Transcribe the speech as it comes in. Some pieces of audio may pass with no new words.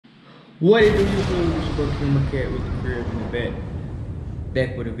What it do, you fool? It's your boy CamaKat with the crib in the back.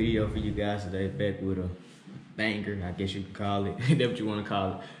 Back with a video for you guys today. Back with a banger, I guess you can call it. That's what you want to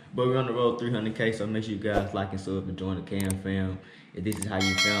call it. But we're on the road 300K, so make sure you guys like and sub and join the cam fam. If this is how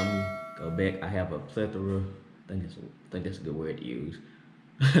you found me, go back. I have a plethora. I think that's a good word to use.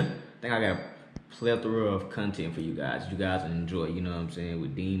 I think I got a plethora of content for you guys. You guys will enjoy, you know what I'm saying,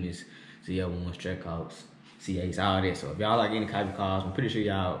 with demons, CL1s, Trackhawks, C8s, all that. So if y'all like any type of cars, I'm pretty sure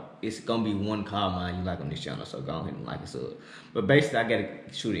y'all, it's gonna be one car mine you like on this channel, so go ahead and like and sub. But basically, I gotta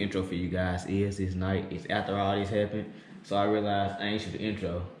shoot an intro for you guys. This night, it's after all this happened, so I realized I ain't shoot the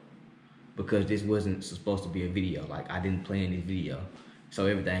intro because this wasn't supposed to be a video. Like, I didn't plan this video, so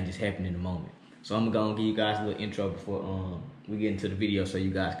everything just happened in the moment. So I'm gonna give you guys a little intro before we get into the video, so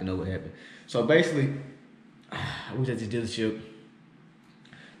you guys can know what happened. So basically, I was at this dealership,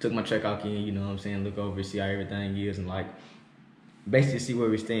 took my Trackhawk in, you know what I'm saying, look over, see how everything is, and like, basically see where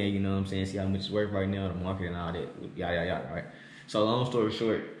we stand, you know what I'm saying, see how much it's worth right now, the market and all that, yada, right? So long story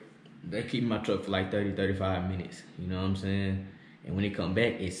short, they keep my truck for like 30, 35 minutes, you know what I'm saying? And when it come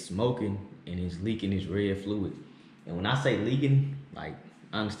back, it's smoking and it's leaking this red fluid. And when I say leaking, like,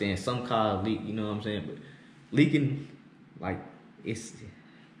 I understand some cars leak, you know what I'm saying, but leaking, like, it's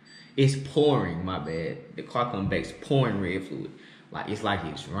pouring, my bad. The car come back, it's pouring red fluid. Like, it's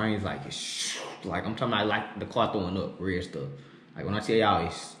rains, like I'm talking about like the car throwing up red stuff. Like, when I tell y'all,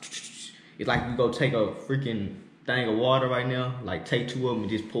 it's like you go take a freaking thing of water right now, like take two of them and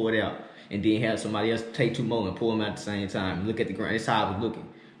just pour it out, and then have somebody else take two more and pour them out at the same time. Look at the ground. That's how I was looking.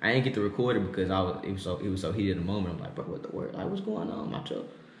 I didn't get to record it because it was so heated in the moment. I'm like, bro, what the word? Like, what's going on in my truck?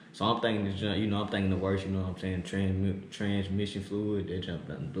 So I'm thinking this jump, you know, I'm thinking the worst, you know what I'm saying, transmission fluid, that jump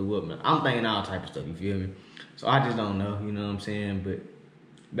and blew up. I'm thinking all type of stuff, you feel me? So I just don't know, you know what I'm saying? But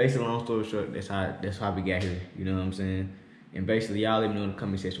basically, long story short, that's how we got here, you know what I'm saying? And basically, y'all let me know in the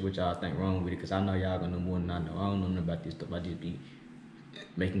comment section what y'all think wrong with it, because I know y'all gonna know more than I know. I don't know nothing about this stuff. I just be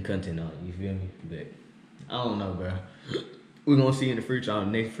making content on it, you feel me? But I don't know, bro. We're gonna see in the future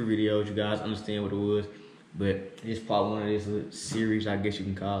on the next few videos, you guys understand what it was. But this part one of this little series, I guess you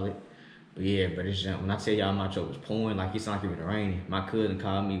can call it. But yeah, but it's just, when I tell y'all my truck was pouring, like, it sounded like it was raining. My cousin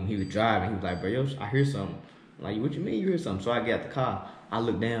called me when he was driving. He was like, bro, yo, I hear something. I'm like, what you mean you hear something? So I get out the car. I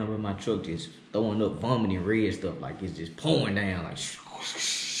look down with my truck just throwing up, vomiting red stuff. Like, it's just pouring down. Like,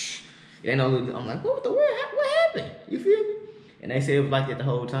 it ain't no, I'm like, what the world? What happened? You feel me? And they said it was like that the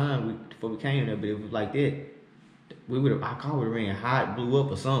whole time before we came there, but it was like that. Our car would have ran hot, blew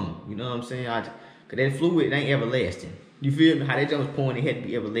up or something. You know what I'm saying? Cause that fluid, it ain't everlasting. You feel me? How that jump was pouring, it had to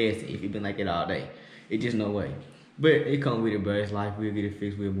be everlasting if it been like that all day. It just no way. But it come with it, bro. It's life. We'll get it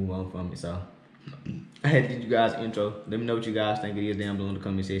fixed. We'll move on from it. So I had to give you guys an intro. Let me know what you guys think it is down below in the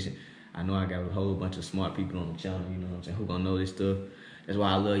comment section. I know I got a whole bunch of smart people on the channel, you know what I'm saying, who gonna know this stuff. That's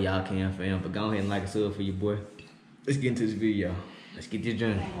why I love y'all cam fam. But go ahead and like and sub for your boy. Let's get into this video. Let's get this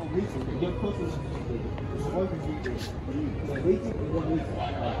journey.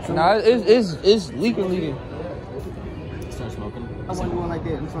 Nah, it's leaking. Start smoking. I wasn't going like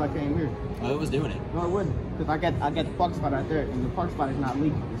that until I came here. Oh, it was doing it. No, it wasn't, because I got the park spot right there, and the park spot is not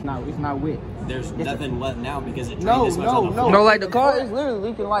leaking. It's not wet. There's nothing left now because it No, this much on the floor. No, like the car is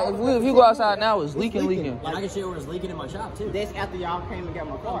literally leaking. Like if you go outside now, it's leaking. And I can show you where it's leaking in my shop too. That's after y'all came and got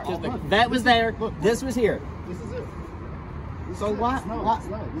my car. That was there. This was here. This is it. So why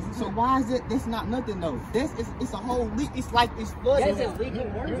is it? That's not nothing though. It's a whole leak. It's like it's flooding. Yes, it's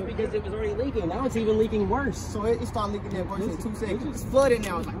leaking worse because it was already leaking. Now it's even leaking worse. So it started leaking that worse in 2 seconds. It's flooding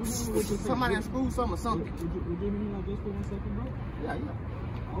now. It's like somebody in school, something or something. Would you give me like this for 1 second, bro? Yeah.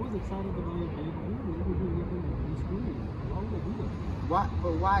 I was excited about it. Why would I do that? Why?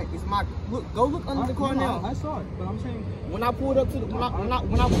 But why? It's my look. Go look under the car now. I saw it, but I'm saying when I pulled up to the when I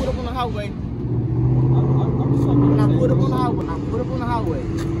pulled up on the highway. When I put up on the highway,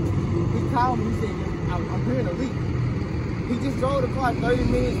 he called me, he said, I'm hearing a leak. He just drove the car 30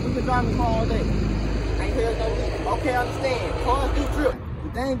 minutes. We've been driving the car all day. Ain't heard no leak. Okay, I understand. Cars do trip. The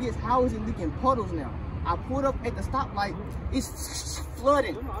thing is, how is it leaking puddles now? I pulled up at the stoplight. It's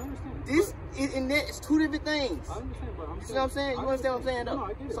flooding. No, I understand. This and that is two different things. I understand, but You see what I'm saying? You understand what I'm saying, though? No,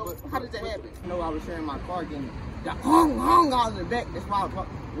 I get it, so but how does that happen? You know, I was sharing my car again. Got hung all in the back. That's why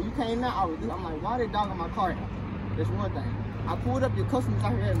when you came out, I'm like, why they dogging my car? That's one thing. I pulled up your customers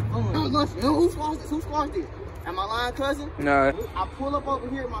out here having fun. Whose car is this? Whose car is this? Am I lying, cousin? Nah. I pull up over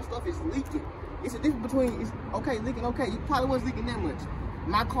here, my stuff is leaking. It's a difference between, it's okay, leaking, okay. You probably wasn't leaking that much.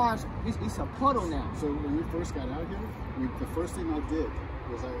 My car, it's a puddle now. So when you first got out here, the first thing I did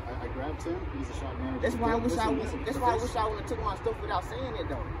was I grabbed him. He's a shop manager. That's why I wish I would have took my stuff without saying it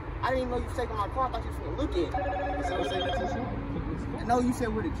though. I didn't even know you was taking my car. I thought you was gonna look at it. So I was saying that to you. No, you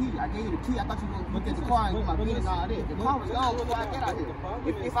said with the key. I gave you the key. I thought you were going to look at the car and get my bid and all that. The car was gone before I get out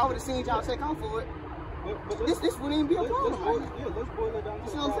here. If I would have seen y'all take off for it, this wouldn't even be a problem. Yeah, let's boil it down to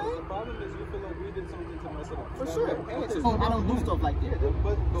you know what I'm saying? The problem is you feel like we did something to mess it up. For sure. I don't do stuff like that.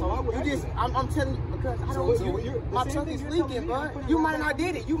 But why would you just, I'm telling you, because I don't, my truck is leaking, bro. You might not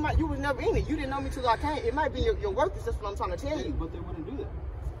did it. You was never in it. You didn't know me till I came. It might be your workers. That's what I'm trying to tell you. But they wouldn't do that.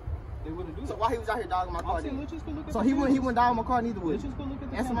 They wouldn't do that. So why he was out here dogging my car then? So he wouldn't dog my car neither would. Let's just go look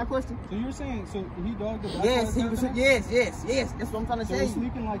at the Answer my question. So you're saying, so he dogged the back Yes, he was, yes. That's what I'm trying to so tell it's you.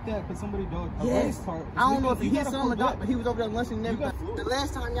 leaking like that because somebody dogged a Yes. race car. I don't know if he hit something or not, but he was over there lunching and everything. The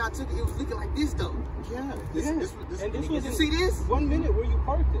last time y'all took it, it was leaking like this though. Yeah. This was you see this? 1 minute where you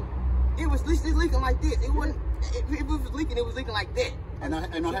parked it. It was leaking like this. It wasn't. If it was leaking, it was leaking like that. And I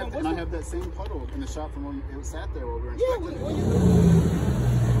have that same puddle in the shop from when it sat there while we were Yeah, inspecting it.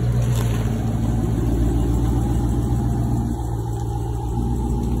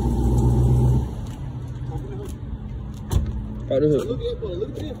 Right Look at that, look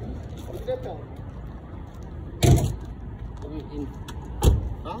at that. Look at that car. In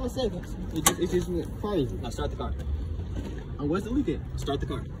 5 seconds, it just went crazy. Now start the car. Where's the leak at? Start the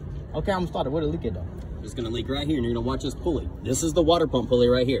car. Okay, I'm gonna start it. Where the leak at though? It's gonna leak right here, and you're gonna watch this pulley. This is the water pump pulley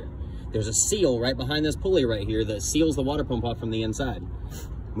right here. There's a seal right behind this pulley right here that seals the water pump off from the inside.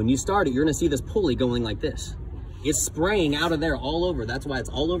 When you start it, you're gonna see this pulley going like this. It's spraying out of there all over. That's why it's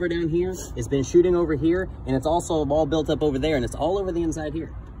all over down here. It's been shooting over here, and it's also all built up over there, and it's all over the inside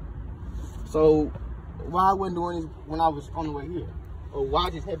here. So, why I wasn't doing this when I was on the way here? Or why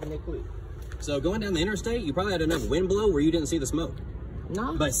just having that quick? So going down the interstate, you probably had enough wind blow where you didn't see the smoke.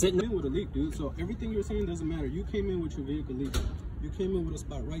 No. But sitting You came in with a leak, dude. So everything you're saying doesn't matter. You came in with your vehicle leaking. You came in with a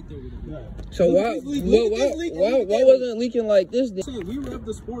spot right there with a leak. So why wasn't it leaking like this then? Saying we revved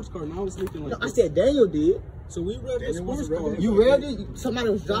the sports car, now it's leaking like this. I said Daniel did. So we revved the sports car. You revved it. Somebody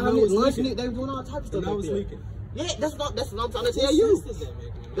was driving it, launching it. They were doing all types of stuff. And now like it's that. leaking. Yeah, that's what I'm trying to tell you. What sense does that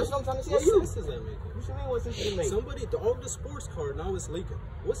make, man? That's what I'm trying to tell What you. sense does that make? What you mean, what sense does it make? Somebody dogged the sports car, now it's leaking.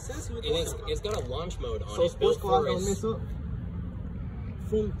 What sense are we talking about? it's got a launch mode on So sports cars don't mess up.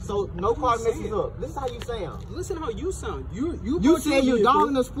 So no car messes up. This is how you sound. Listen how you sound. You said you're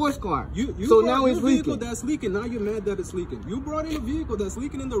dogging a sports car. You so brought now in it's a vehicle leaking. that's leaking. Now you're mad that it's leaking. You brought in a vehicle that's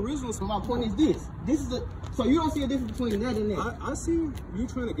leaking in the original. So my point is this. This is the. So you don't see a difference between that and that. I see you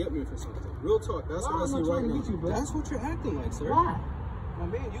trying to get me for something. Real talk. That's what I see right now. You, that's what you're acting like, sir. Why? My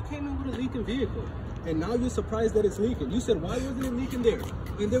man, you came in with a leaking vehicle, and now you're surprised that it's leaking. You said, why wasn't it leaking there?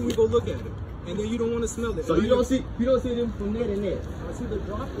 And then we go look at it, and then you don't want to smell it. So you don't see a difference from that and that. I see the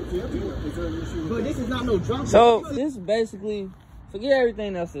drop. Is there an issue? But this is not no drop. So this basically, forget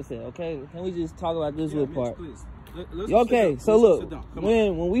everything else they said, okay? Can we just talk about this little part? Please. Okay, so look,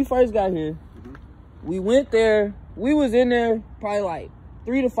 when we first got here, we went there, we was in there probably like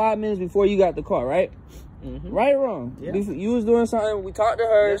 3 to 5 minutes before you got the car, right? Right or wrong? Yeah. You was doing something, we talked to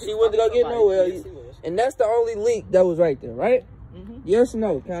her, she went to go get nowhere, and that's the only leak that was right there, right? Yes or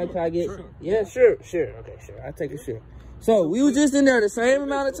no? Can I get? Sure. Yeah, sure. Okay, sure. I take it sure. So we were just in there the same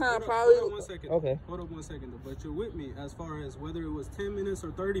amount of time, probably. Hold on 1 second. Okay. Hold up 1 second, but you're with me as far as whether it was 10 minutes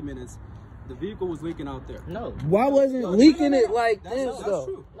or 30 minutes. The vehicle was leaking out there. No. Why wasn't leaking it like this though?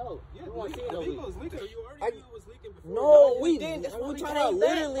 True. No. Yeah, the vehicle was leaking. You already knew it was leaking before. No, we didn't. That's what we we talking trying about to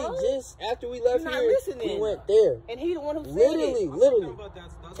say, literally bro. just after we left You're not here, listening. we went there. And he the one who said Literally.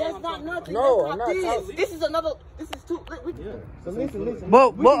 That's not nothing. No, that's I'm not not this. talking- This is another. This is too. So listen.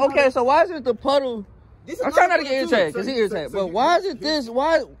 But okay, so why isn't the puddle? This is I'm trying not to another get one, too. irritated because he irritated. But why is it this?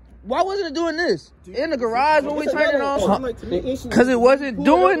 Why wasn't it doing this in the garage when we turned it on? Because it wasn't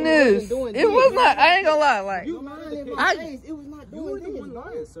doing this. It was not. I ain't gonna lie. Like It was not You were doing the one this, bro.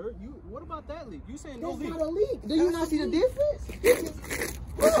 lying, sir. What about that leak? You saying no That's leak? not a leak. Do you not see the difference?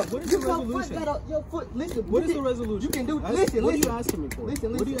 What is the resolution? Your foot. Listen. What is the resolution? You can do. What Listen. are you asking me for?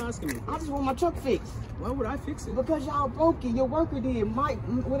 Listen. What are you asking me for? I just want my truck fixed. Why would I fix it? Because y'all broke it. Your worker did. Mike,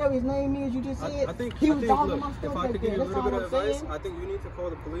 whatever his name is, you just said. I think he was dogging look, my if stuff I back could there. give you a That's little all bit I'm of advice, saying. I think you need to call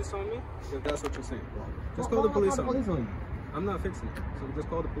the police on me, if that's what you're saying. Just Why call the would I police call on me. you? I'm not fixing it, so just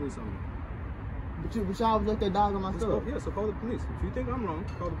call the police on me. But y'all was up there dogging my Just stuff. yeah, so call the police. If you think I'm wrong,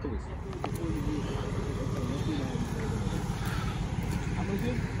 call the police.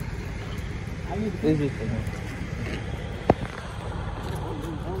 this is for him.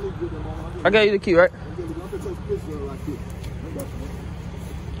 I got you the key, right?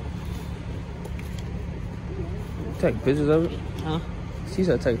 Take pictures of it? Huh? She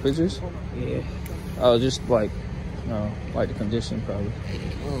said take pictures? Yeah. Oh, just like, like the condition probably.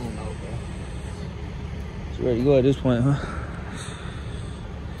 I don't know, bro. She ready to go at this point, huh?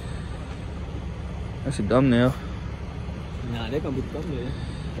 That's a thumbnail. Nah, they're gonna be coming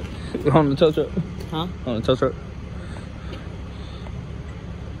there. On the tow truck? Huh? On the tow truck.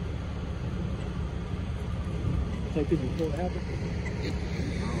 Take this before it happens.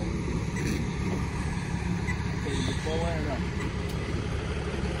 Take it before it happens.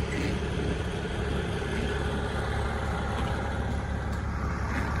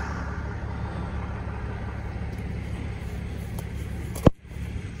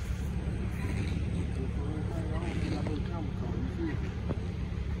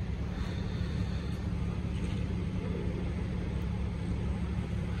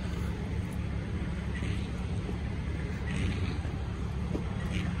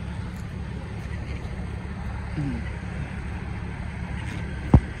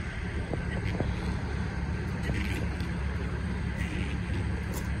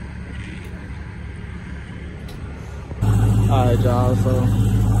 Alright, y'all, so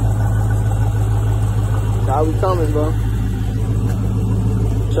y'all be coming, bro.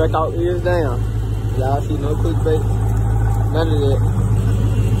 Trackhawk ears down. Y'all see no clickbait, none of that.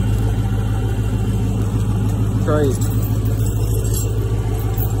 Crazy.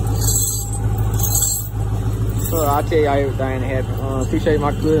 So I'll tell y'all everything that happened. Appreciate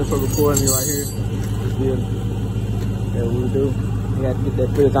my cousin for recording me right here. It's good. That's what we do. We have to get that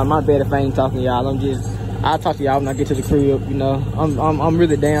footage on. My bad if I ain't talking to y'all. I'll talk to y'all when I get to the crib, you know. I'm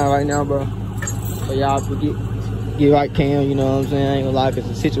really down right now, bro. So y'all get right cam, you know what I'm saying? I ain't gonna lie, cause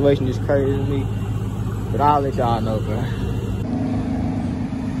the situation is crazy to me. But I'll let y'all know, bro.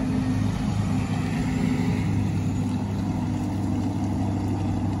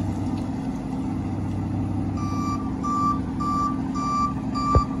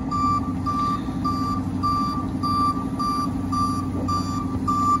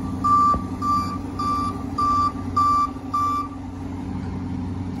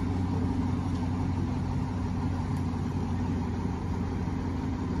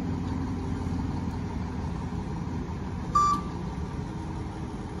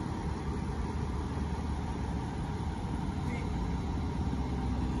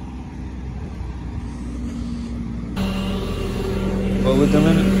 What with them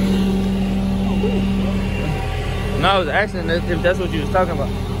in it? No, I was asking if that's what you was talking about.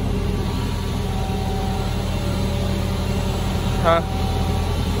 Huh?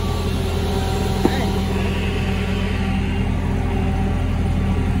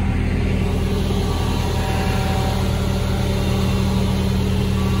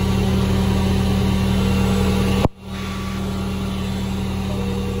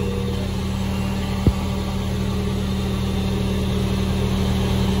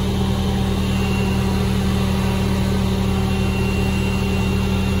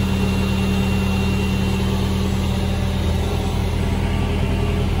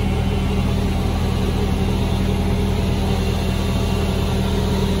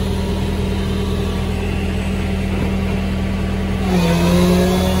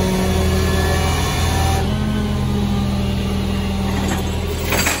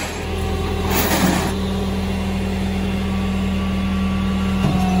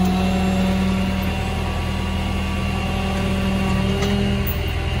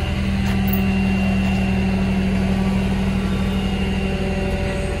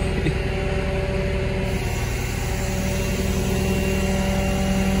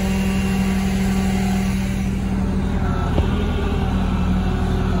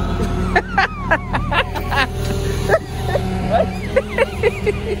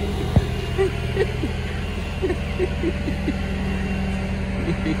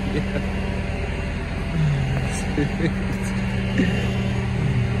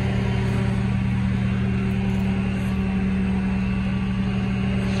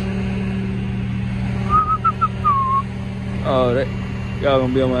 Oh, that y'all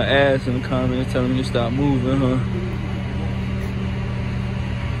gonna be on my ass in the comments telling me to stop moving, huh?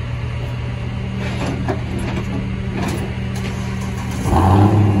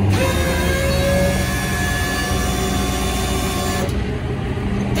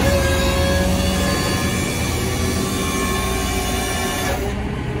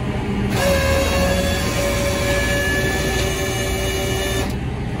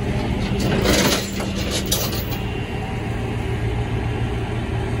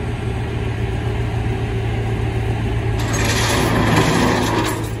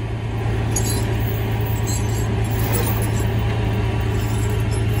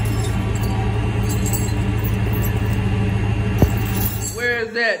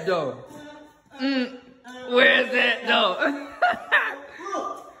 Where's that though? Where's that though?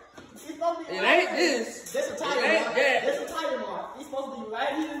 It ain't this. It ain't that. That's a tire mark. It's supposed to be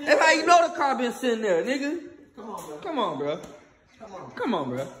right here. That's how you know the car been sitting there, nigga. Come on, bro. Come on, bro. Come on. Come on,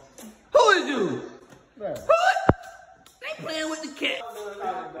 bro. Who is you? Bro. They playing with the cat.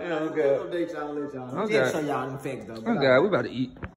 Yeah, okay. Update y'all, let y'all. Okay. Just show y'all them facts, though. Okay, we about to eat.